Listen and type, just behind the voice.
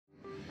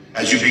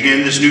As you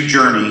begin this new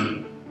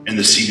journey in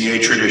the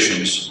CBA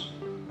traditions,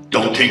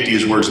 don't take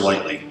these words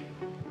lightly.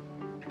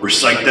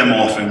 Recite them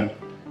often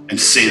and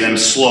say them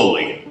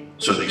slowly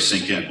so they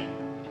sink in.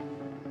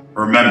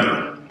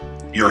 Remember,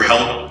 you're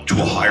held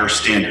to a higher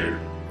standard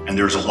and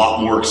there's a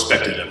lot more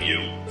expected of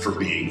you for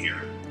being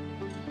here.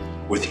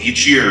 With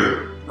each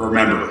year,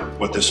 remember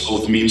what this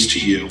oath means to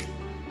you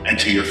and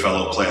to your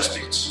fellow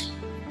classmates.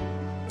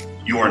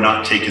 You are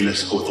not taking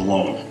this oath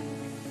alone.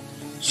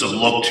 So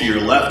look to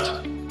your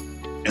left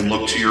and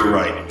look to your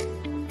right.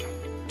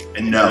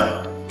 And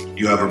know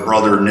you have a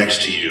brother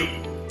next to you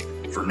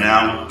for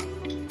now,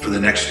 for the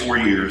next 4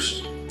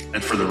 years,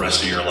 and for the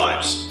rest of your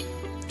lives.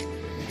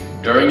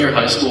 During your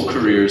high school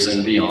careers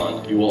and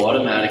beyond, you will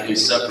automatically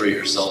separate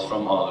yourself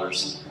from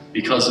others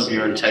because of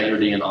your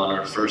integrity and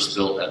honor first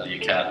built at the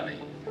Academy.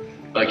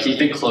 By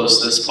keeping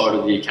close this part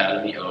of the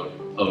Academy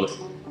oath,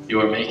 you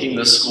are making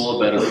this school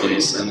a better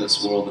place and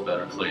this world a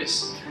better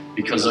place.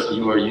 Because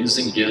you are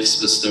using gifts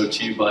bestowed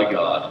to you by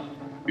God,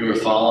 you are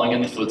following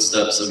in the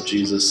footsteps of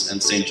Jesus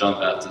and St. John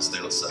Baptist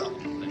de La Salle.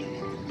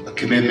 A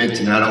commitment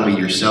to not only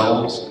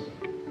yourselves,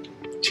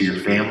 to your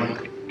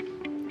family,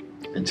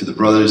 and to the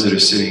brothers that are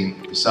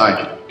sitting beside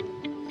you.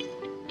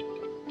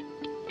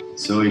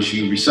 So as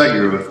you recite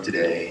your oath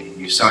today, and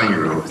you sign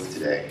your oath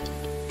today,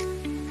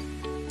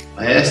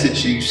 I ask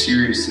that you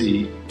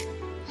seriously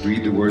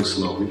read the words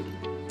slowly,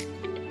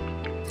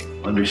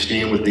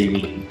 understand what they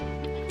mean,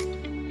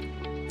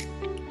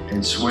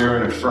 and swear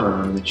and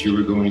affirm that you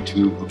are going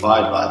to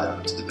abide by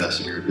them to the best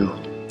of your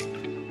ability.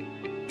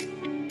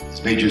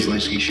 As Major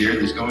Zielinski shared,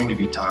 there's going to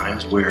be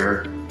times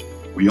where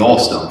we all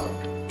stumble.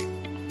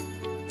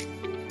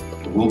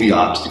 There will be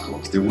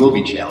obstacles, there will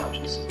be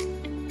challenges.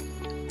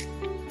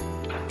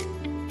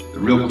 The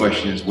real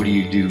question is, what do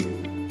you do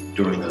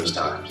during those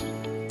times?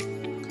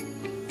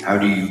 How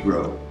do you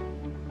grow?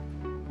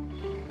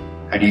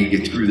 How do you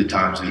get through the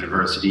times of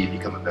adversity and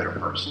become a better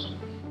person?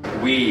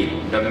 We,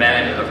 the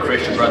men of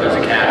Christian Brothers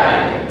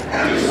Academy,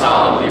 do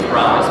solemnly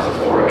promise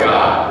before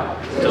God